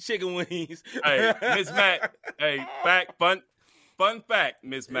about eating chicken wings. Hey, Miss Mac. Hey, fun fact,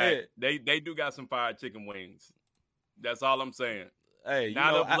 Miss Mac. Yeah. They do got some fried chicken wings. That's all I'm saying. Hey,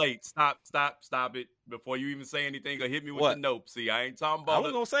 not of late. Stop it before you even say anything or hit me with the nope. See, I ain't talking about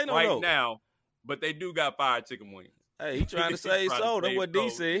it gonna say no right nope. now, but they do got fried chicken wings. Hey, he trying to say so. That's what D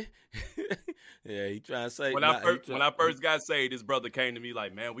said. Yeah, he trying to say. When I first got saved, his brother came to me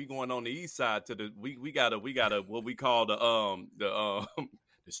like, "Man, we going on the east side to the we got a what we call the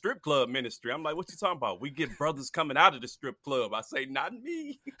strip club ministry." I'm like, "What you talking about? We get brothers coming out of the strip club." I say, "Not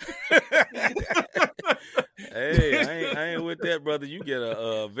me." Hey, I ain't with that, brother. You get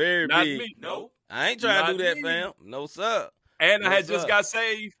a very not big. Me. No, I ain't trying to do that, fam. No, sir. And I had just got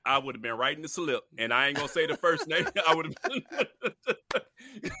saved. I would have been writing the slip, and I ain't gonna say the first name. I would have.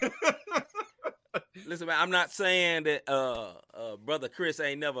 Listen, man, I'm not saying that brother Chris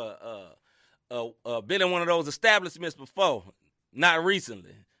ain't never been in one of those establishments before. Not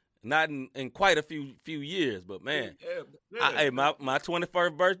recently, not in quite a few years. But man, my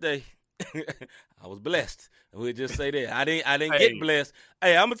 21st birthday, I was blessed. We'll just say that I didn't get blessed.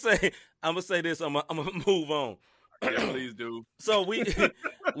 Hey, I'm gonna say this. I'm gonna move on. Yeah, please do. So we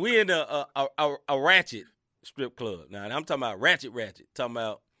in a ratchet strip club. Now I'm talking about ratchet, talking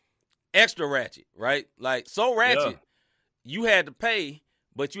about extra ratchet, right? Like so ratchet, you had to pay,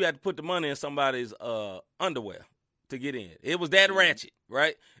 but you had to put the money in somebody's underwear to get in. It was that ratchet,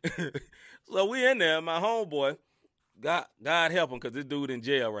 right? So we in there. My homeboy, God help him, because this dude in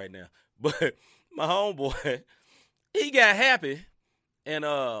jail right now. But my homeboy, he got happy, and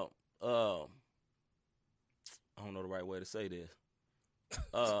I don't know the right way to say this.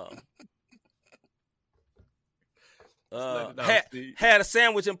 had a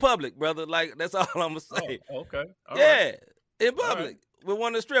sandwich in public, brother. Like, that's all I'm gonna say. Oh, okay. All yeah, right. in public with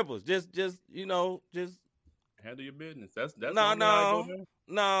one of the strippers. Just handle your business. That's no. That's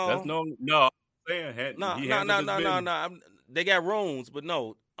no. No. They got rooms, but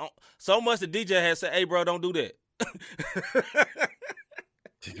no. So much the DJ has said, "Hey, bro, don't do that."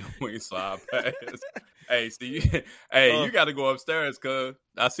 Chicken wing slide pass. Hey, see, you got to go upstairs, cuz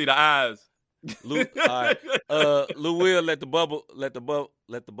I see the eyes. Lou, all right. Lou Will left the bubble for the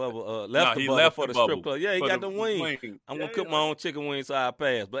strip club. Yeah, he got the wings. I'm gonna cook my own chicken wings so I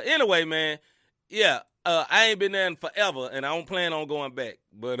pass. But anyway, man, yeah, I ain't been there in forever, and I don't plan on going back.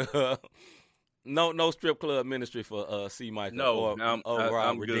 But no strip club ministry for C. Michael. No, I'm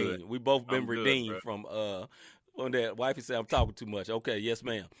redeemed. good. We both been I'm redeemed good, from that. Wifey said I'm talking too much. Okay, yes,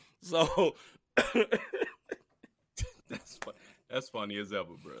 ma'am. So that's funny as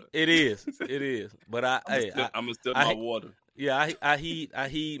ever, bro. It is. But I'm gonna steal my water. Yeah, I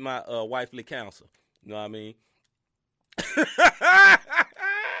heed my wifely counsel. You know what I mean?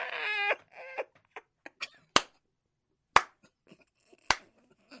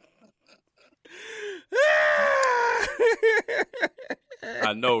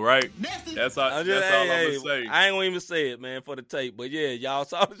 I know, right? That's all I'm gonna say. I ain't gonna even say it, man, for the tape. But yeah, y'all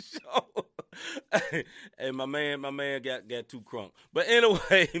saw the show. And my man got too crunk. But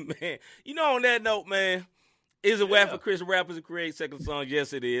anyway, man, on that note, man, is it whack for Christian rappers to create second songs?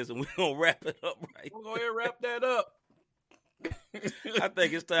 Yes, it is, and we're gonna wrap it up right. We're gonna wrap that up. I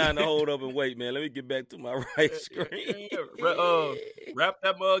think it's time to hold up and wait, man. Let me get back to my right screen. Wrap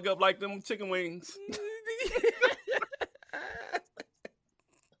that mug up like them chicken wings.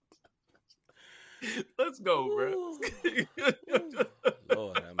 Let's go, bro.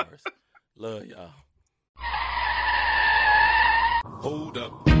 Lord have mercy. Love y'all. Hold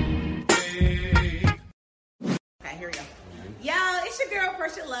up. Hey. Okay, here we go. Yo, it's your girl,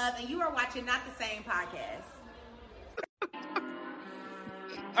 Portia Love, and you are watching Not the Same Podcast.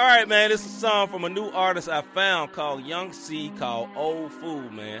 All right, man, this is a song from a new artist I found called Young C, called Old Fool,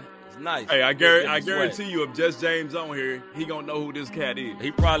 man. It's nice. Hey, I guarantee you, if Just James on here, he gonna know who this cat is.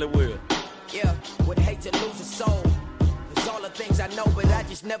 He probably will. Yeah, would hate to lose a soul. Cause all the things I know, but I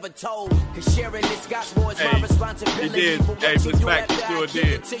just never told. Cause sharing this gospel is my responsibility. He did. But hey, Miss Mac, you sure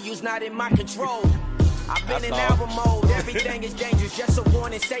did. To you's not in my control. I've been in album mode, everything is dangerous. Just a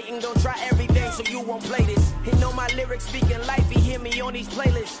warning, Satan gon' try everything so you won't play this. He know my lyrics speaking life, he hear me on these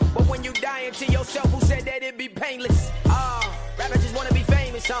playlists. But when you dying to yourself, who said that it'd be painless? Rappers just wanna be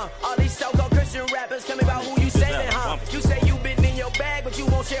famous, huh? All these so-called Christian rappers tell me about who you saving, huh? You say you been in your bag, but you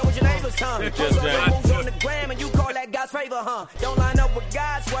won't share with your neighbors, huh? Post all your moves on the gram and you call that God's favor, huh? Don't line up with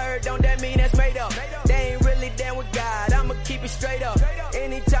God's word, don't that mean that's made up? They ain't really down with God, I'ma keep it straight up.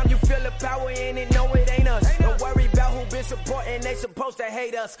 Anytime you feel the power in it, no it ain't us. Don't worry about who been supporting, they supposed to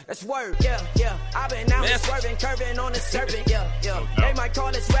hate us. That's word, yeah. I've been out swerving, curving on the serpent, yeah. They might call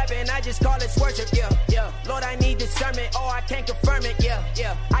it rapping, I just call it worship, yeah. Lord, I need discernment, or I can't confirm it, yeah.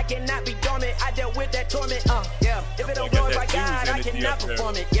 I cannot be dormant, I dealt with that torment, yeah. If it don't glorify God, I cannot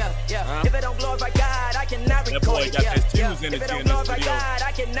perform it, yeah. If it don't glorify God, I cannot record it, yeah. If it don't glorify God,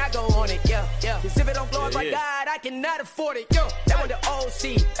 I cannot go on it, yeah. Cause if it don't glorify God, I cannot afford it, yo. That was the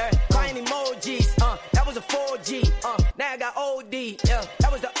OC, crying emojis, that was a 4G, now I got OD, yeah.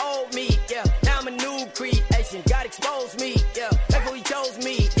 That was the old me, yeah. Now I'm a new creation, God exposed me, yeah. That's who he chose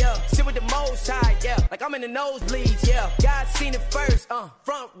me, yeah. Sit with the most high, yeah. Like I'm in the nosebleeds, yeah. God seen it first,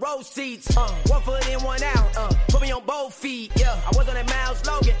 front row seats, 1 foot in, 1 out, put me on both feet, yeah. I was on that Miles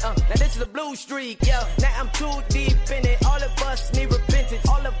Logan, now this is a blue streak, yeah. Now I'm too deep in it, all of us need repentance,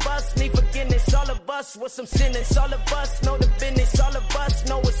 all of us need forgiveness, all of us with some sinners, all of us know the business, all of us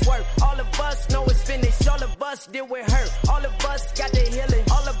know it's work, all of us know it's finished, all of us deal with hurt, all of us got the healing,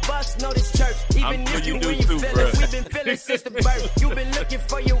 all of us know this church, even if you when you feel it, we've been feeling since the birth, you've been looking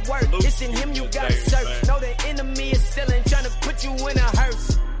for your work, it's in him you gotta search, know the enemy is stealing, trying to put you in a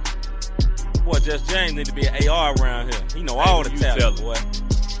hearse. Boy, Just James need to be an AR around here. He know all the talent, boy.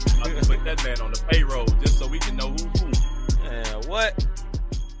 I'll put that man on the payroll just so we can know who's who. Yeah, what?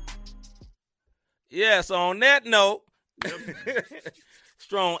 Yeah, so on that note,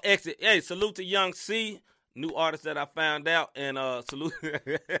 strong exit. Hey, salute to Young C, new artist that I found out, and salute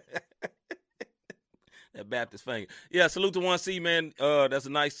that Baptist finger. Yeah, salute to 1C, man. That's a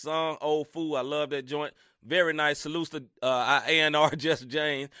nice song. Old Fool, I love that joint. Very nice. Salutes to A&R Just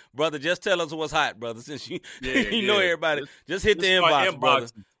James. Brother, just tell us what's hot, brother, since you know everybody. Just hit the inbox, brother.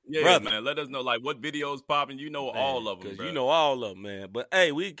 Yeah, brother. Man. Let us know, like, what videos popping. You know, man, all of them, because you know all of them, man. But,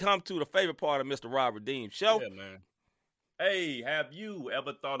 hey, we come to the favorite part of Mr. Rob Redeem Show. Yeah, man. Hey, have you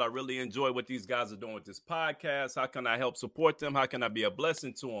ever thought I really enjoy what these guys are doing with this podcast? How can I help support them? How can I be a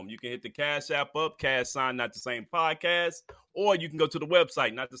blessing to them? You can hit the Cash App up, # Not the Same Podcast, or you can go to the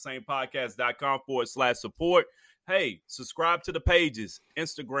website, notthesamepodcast.com/support. Hey, subscribe to the pages,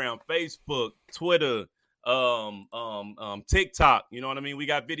 Instagram, Facebook, Twitter, TikTok. You know what I mean? We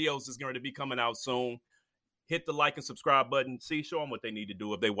got videos that's going to be coming out soon. Hit the like and subscribe button. Show them what they need to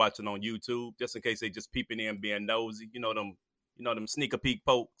do if they watching on YouTube, just in case they just peeping in, being nosy. You know them sneaker peek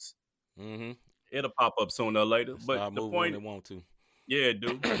pokes. Mm-hmm. It'll pop up sooner or later. But the point, when they want to. Yeah,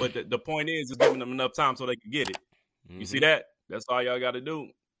 dude. But the point is giving them enough time so they can get it. Mm-hmm. You see that? That's all y'all got to do.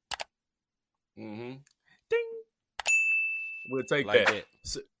 Mm-hmm. Ding. We'll take like that.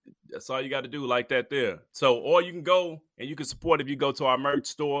 So, that's all you got to do, like that there. So, or you can go and you can support if you go to our merch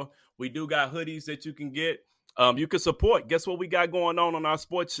store. We do got hoodies that you can get. You can support. Guess what we got going on our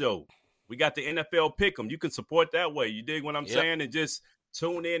sports show? We got the NFL Pick'em. You can support that way. You dig what I'm saying? And just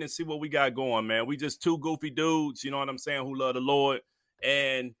tune in and see what we got going, man. We just two goofy dudes, you know what I'm saying, who love the Lord.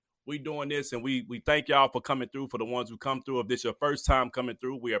 And we doing this, and we thank y'all for coming through. For the ones who come through, if this is your first time coming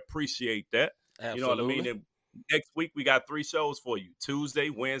through, we appreciate that. Absolutely. You know what I mean? And next week, we got 3 shows for you,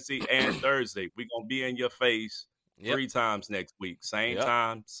 Tuesday, Wednesday, and Thursday. We're going to be in your face 3 times next week. Same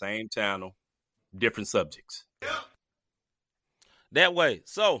time, same channel, different subjects. That way.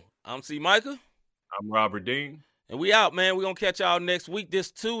 So, I'm C. Micah. I'm Robert Dean. And we out, man. We're going to catch y'all next week, this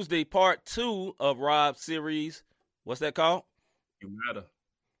Tuesday, part 2 of Rob's series. What's that called? You Matter.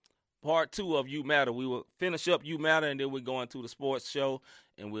 Part 2 of You Matter. We will finish up You Matter, and then we're going to the sports show,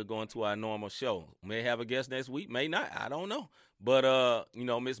 and we're going to our normal show. May have a guest next week, may not. I don't know. But,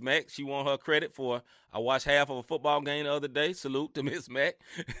 Miss Mac, she want her credit for, I watched half of a football game the other day. Salute to Miss Mac.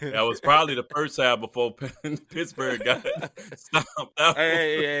 That was probably the first half before Pittsburgh got stomped out.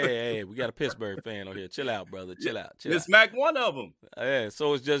 Hey, we got a Pittsburgh fan on here. Chill out, brother. Chill out. Miss Mac, one of them. Yeah,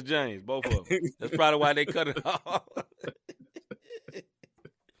 so it's just James, both of them. That's probably why they cut it off.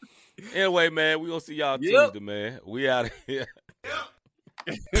 Anyway, man, we gonna see y'all Tuesday, man. We out of here.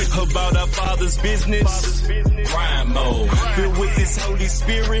 About our Father's business, rhyme mode. Filled with this Holy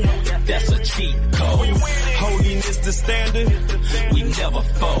Spirit, that's a cheat code. Holiness the standard, we never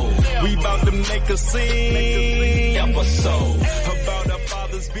fold. We about to make a scene.